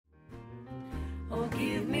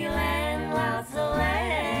Give me land, lots of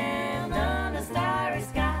land under starry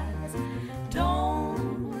skies.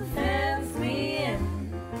 Don't fence me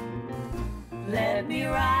in. Let me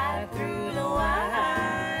ride through the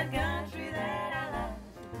wide country that I love.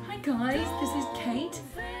 Hi guys, this is Kate.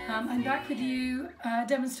 I'm back with you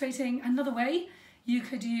demonstrating another way you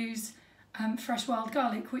could use fresh wild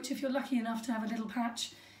garlic, which if you're lucky enough to have a little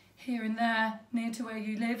patch here and there near to where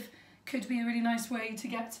you live, could be a really nice way to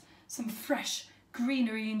get some fresh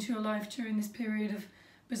greenery into your life during this period of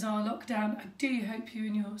bizarre lockdown. I do hope you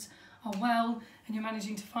and yours are well and you're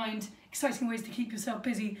managing to find exciting ways to keep yourself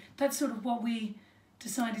busy. That's sort of what we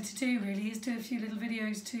decided to do really, is do a few little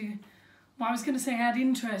videos to, well, I was going to say add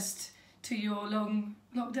interest to your long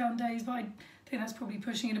lockdown days, but I think that's probably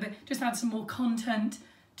pushing it a bit. Just add some more content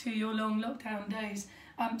to your long lockdown days.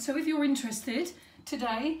 So if you're interested,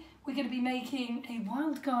 today we're going to be making a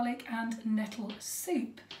wild garlic and nettle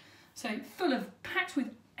soup. So packed with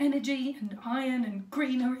energy and iron and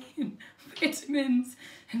greenery and vitamins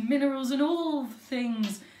and minerals and all the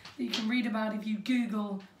things that you can read about if you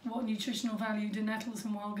Google what nutritional value do nettles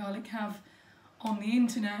and wild garlic have on the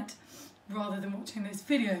internet, rather than watching this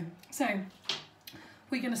video. So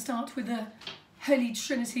we're going to start with the holy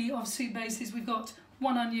trinity of soup bases. We've got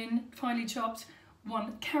 1 onion finely chopped,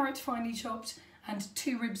 1 carrot finely chopped, and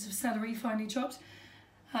 2 ribs of celery finely chopped.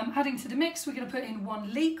 Adding to the mix, we're going to put in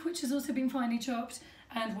 1 leek, which has also been finely chopped,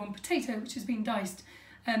 and 1 potato, which has been diced.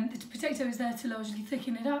 The potato is there to largely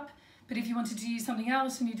thicken it up, but if you wanted to use something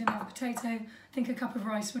else and you didn't have a potato, I think a cup of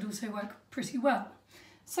rice would also work pretty well.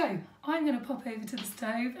 So I'm going to pop over to the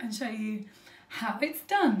stove and show you how it's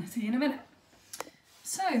done. See you in a minute.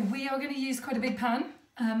 So we are going to use quite a big pan,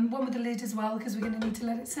 one with a lid as well, because we're going to need to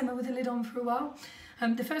let it simmer with the lid on for a while.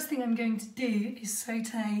 The first thing I'm going to do is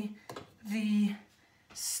saute the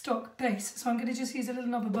stock base. So I'm going to just use a little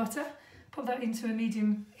knob of butter, put that into a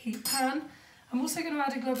medium heat pan. I'm also going to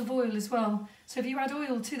add a glove of oil as well. So if you add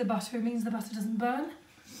oil to the butter, it means the butter doesn't burn,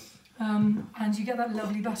 and you get that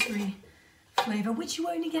lovely buttery flavour, which you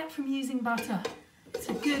only get from using butter. It's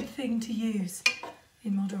a good thing to use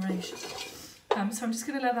in moderation. So I'm just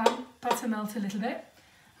going to let that butter melt a little bit.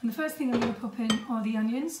 And the first thing I'm going to pop in are the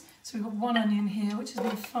onions. So we've got 1 onion here, which has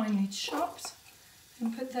been finely chopped.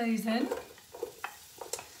 And put those in.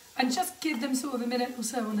 And just give them sort of a minute or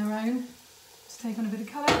so on their own. Just take on a bit of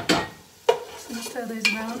colour. So stir those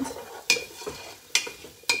around.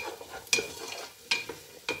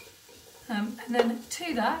 And then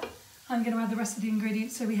to that, I'm going to add the rest of the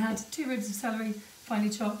ingredients. So we had 2 ribs of celery finely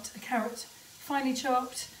chopped, a carrot finely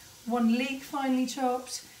chopped, 1 leek finely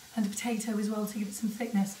chopped, and a potato as well to give it some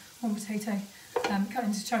thickness. 1 potato cut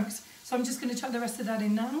into chunks. So I'm just going to chuck the rest of that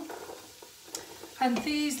in now. And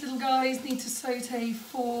these little guys need to saute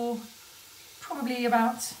for probably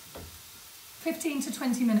about 15 to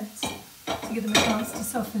 20 minutes to give them a chance to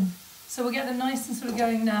soften. So we'll get them nice and sort of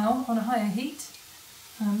going now on a higher heat.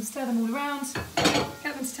 Stir them all around,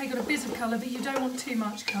 get them to take on a bit of colour, but you don't want too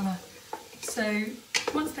much colour. So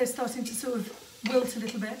once they're starting to sort of wilt a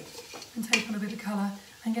little bit and take on a bit of colour,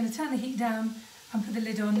 I'm going to turn the heat down and put the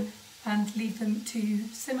lid on and leave them to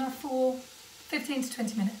simmer for 15 to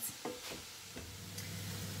 20 minutes.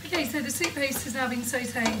 Okay, so the soup base has now been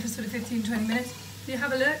sautéing for sort of 15-20 minutes. If you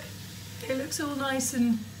have a look, it looks all nice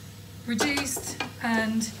and reduced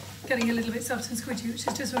and getting a little bit soft and squidgy, which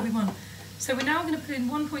is just what we want. So we're now going to put in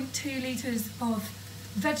 1.2 litres of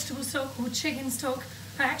vegetable stock or chicken stock.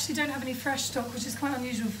 I actually don't have any fresh stock, which is quite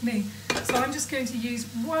unusual for me. So I'm just going to use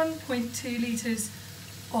 1.2 litres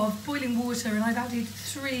of boiling water, and I've added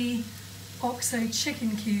 3 OXO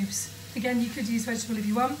chicken cubes. Again, you could use vegetable if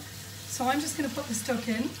you want. So I'm just going to put the stock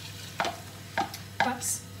in.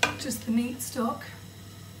 That's just the meat stock.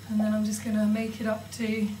 And then I'm just going to make it up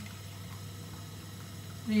to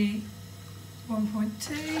the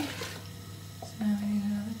 1.2. So now we need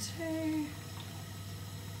another 2.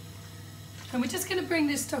 And we're just going to bring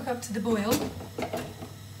this stock up to the boil.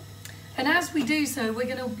 And as we do so, we're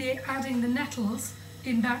going to be adding the nettles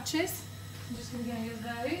in batches. I'm just going to get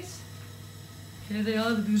those. Here they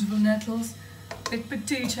are, the beautiful nettles. But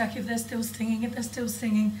do check if they're still stinging. If they're still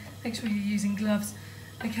stinging, make sure you're using gloves.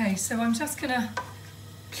 Okay, so I'm just going to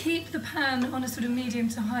keep the pan on a sort of medium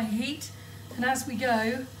to high heat. And as we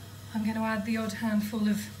go, I'm going to add the odd handful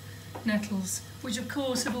of nettles, which of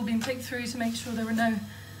course have all been picked through to make sure there are no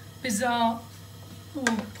bizarre or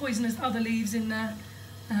poisonous other leaves in there,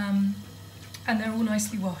 and they're all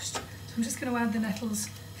nicely washed. So I'm just going to add the nettles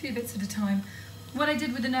a few bits at a time. What I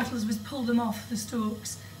did with the nettles was pull them off the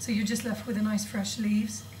stalks, so you're just left with a nice fresh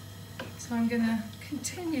leaves. So I'm going to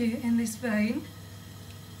continue in this vein,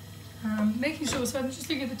 making sure, so I'm just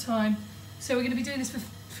looking at the time, So we're going to be doing this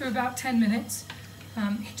for about 10 minutes,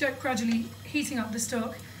 gradually heating up the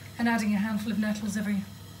stock and adding a handful of nettles every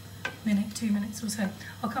minute, 2 minutes or so.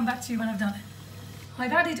 I'll come back to you when I've done it.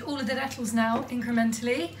 I've added all of the nettles now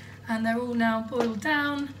incrementally, and they're all now boiled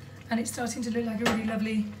down, and it's starting to look like a really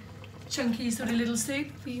lovely chunky sort of little soup,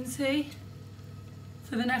 if you can see.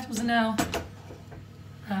 So the nettles are now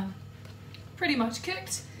pretty much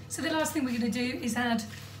cooked. So the last thing we're going to do is add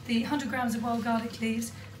the 100 grams of wild garlic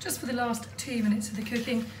leaves just for the last 2 minutes of the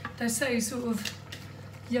cooking. They're so sort of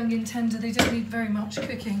young and tender, they don't need very much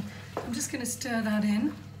cooking. I'm just going to stir that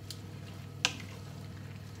in.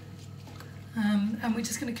 And we're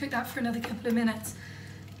just going to cook that for another couple of minutes.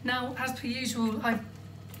 Now, as per usual, I've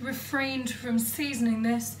refrained from seasoning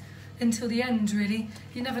this until the end, really.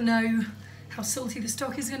 You never know how salty the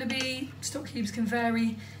stock is going to be. Stock cubes can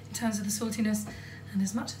vary in terms of the saltiness, and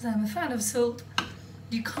as much as I'm a fan of salt,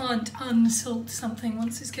 you can't unsalt something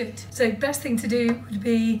once it's cooked. So best thing to do would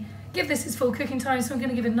be give this its full cooking time, so I'm going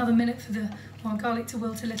to give it another minute for the wild garlic to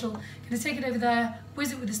wilt a little. I'm going to take it over there,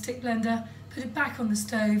 whiz it with a stick blender, put it back on the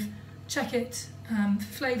stove, check it for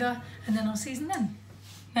flavour, and then I'll season them.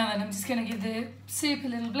 Now then, I'm just going to give the soup a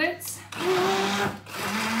little blitz.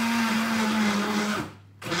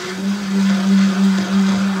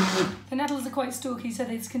 The nettles are quite stalky, so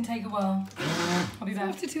this can take a while. I'll be back.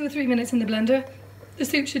 After 2 or 3 minutes in the blender, the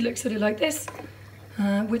soup should look sort of like this,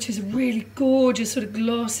 which is a really gorgeous, sort of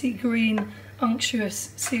glossy green,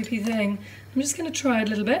 unctuous, soupy thing. I'm just going to try it a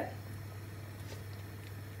little bit.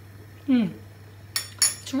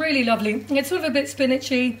 It's really lovely. It's sort of a bit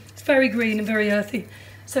spinachy, it's very green and very earthy,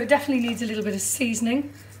 so it definitely needs a little bit of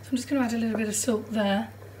seasoning. So I'm just going to add a little bit of salt there.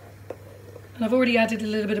 And I've already added a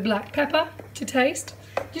little bit of black pepper to taste.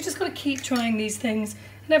 You just got to keep trying these things,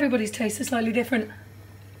 and everybody's taste is slightly different.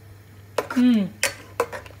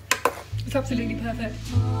 It's absolutely perfect.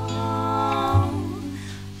 Oh,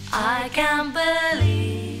 I can't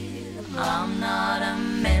believe I'm not a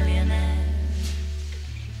millionaire.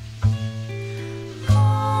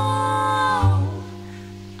 Oh,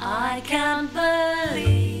 I can't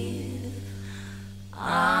believe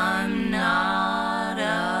I'm not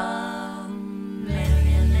a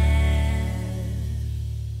millionaire.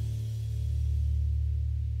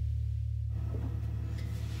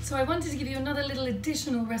 So I wanted to give you another little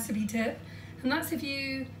additional recipe tip, and that's if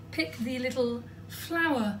you pick the little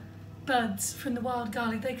flower buds from the wild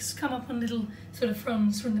garlic. They come up on little sort of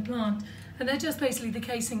fronds from the plant, and they're just basically the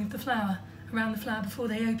casing of the flower, around the flower before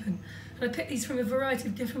they open. And I picked these from a variety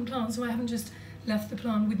of different plants, so I haven't just left the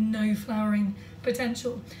plant with no flowering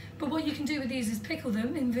potential. But what you can do with these is pickle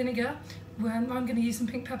them in vinegar. I'm going to use some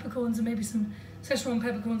pink peppercorns and maybe some Szechuan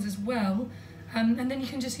peppercorns as well. And then you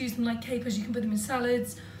can just use them like capers. You can put them in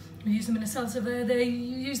salads, or use them in a salsa verde.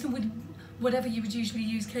 You use them with whatever you would usually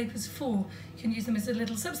use capers for. You can use them as a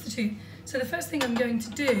little substitute. So the first thing I'm going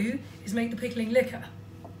to do is make the pickling liquor.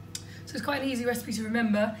 So it's quite an easy recipe to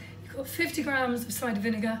remember. You've got 50 grams of cider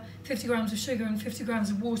vinegar, 50 grams of sugar and 50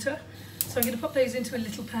 grams of water. So I'm going to pop those into a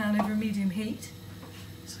little pan over a medium heat.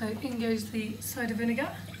 So in goes the cider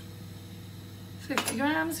vinegar, 50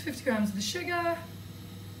 grams of the sugar,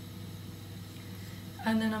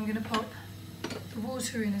 and then I'm going to pop the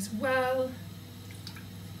water in as well.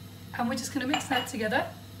 And we're just going to mix that together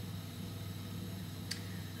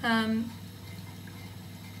and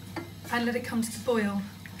let it come to the boil.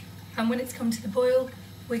 And when it's come to the boil,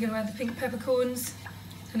 we're going to add the pink peppercorns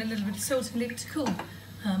and a little bit of salt and leave it to cool.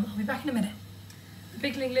 I'll be back in a minute. The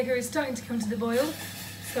pickling liquor is starting to come to the boil,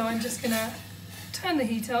 so I'm just going to turn the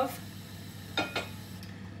heat off.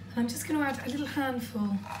 And I'm just going to add a little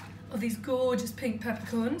handful of these gorgeous pink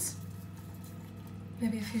peppercorns.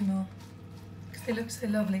 Maybe a few more, because they look so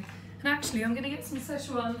lovely. And actually, I'm going to get some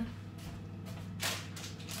Szechuan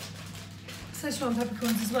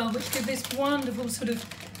peppercorns as well, which give this wonderful sort of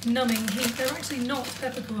numbing heat. They're actually not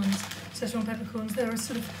peppercorns, Szechuan peppercorns. They're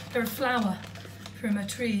a flower from a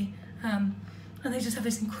tree, and they just have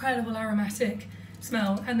this incredible aromatic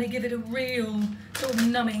smell, and they give it a real sort of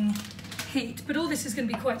numbing heat. But all this is going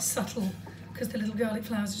to be quite subtle because the little garlic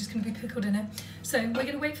flowers are just going to be pickled in it. So we're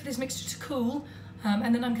going to wait for this mixture to cool.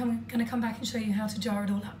 And then I'm going to come back and show you how to jar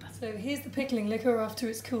it all up. So here's the pickling liquor after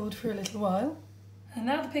it's cooled for a little while. And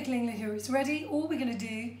now the pickling liquor is ready. All we're going to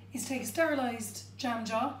do is take a sterilised jam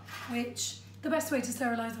jar, which the best way to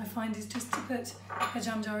sterilise, I find, is just to put a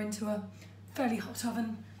jam jar into a fairly hot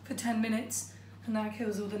oven for 10 minutes, and that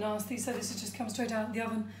kills all the nasty. So this has just come straight out of the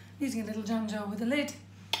oven using a little jam jar with a lid.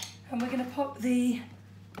 And we're going to pop the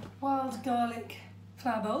wild garlic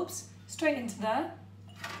flower bulbs straight into there.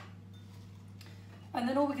 And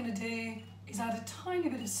then all we're going to do is add a tiny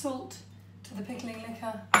bit of salt to the pickling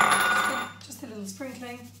liquor. little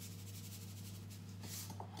sprinkling.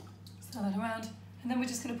 Stir that around. And then we're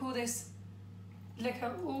just going to pour this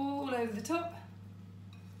liquor all over the top,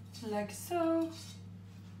 like so.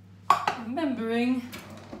 Remembering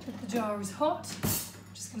that the jar is hot. I'm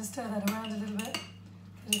just going to stir that around a little bit,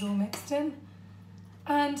 get it all mixed in.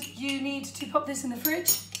 And you need to pop this in the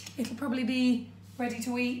fridge. It'll probably be ready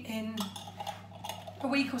to eat in a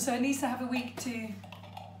week or so. It needs to have a week to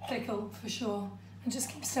pickle for sure. And just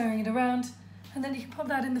keep stirring it around. And then you can pop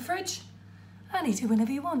that in the fridge and eat it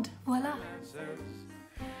whenever you want. Voila. So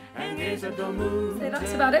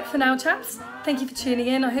that's about it for now, chaps. Thank you for tuning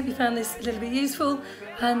in. I hope you found this a little bit useful.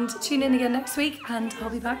 And tune in again next week and I'll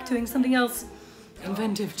be back doing something else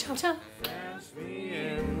inventive. Ciao, ciao.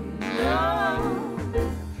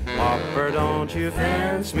 Hopper, don't you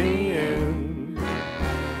fence me in.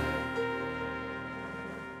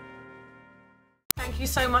 Thank you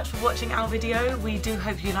so much for watching our video. We do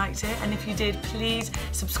hope you liked it, and if you did, please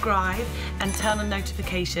subscribe and turn on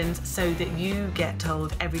notifications so that you get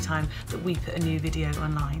told every time that we put a new video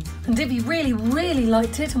online. And if you really, really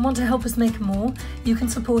liked it and want to help us make more, you can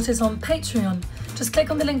support us on Patreon. Just click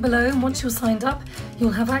on the link below, and once you're signed up,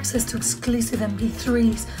 you'll have access to exclusive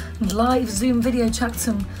MP3s and live Zoom video chats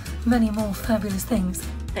and many more fabulous things.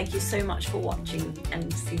 Thank you so much for watching,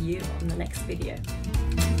 and see you on the next video.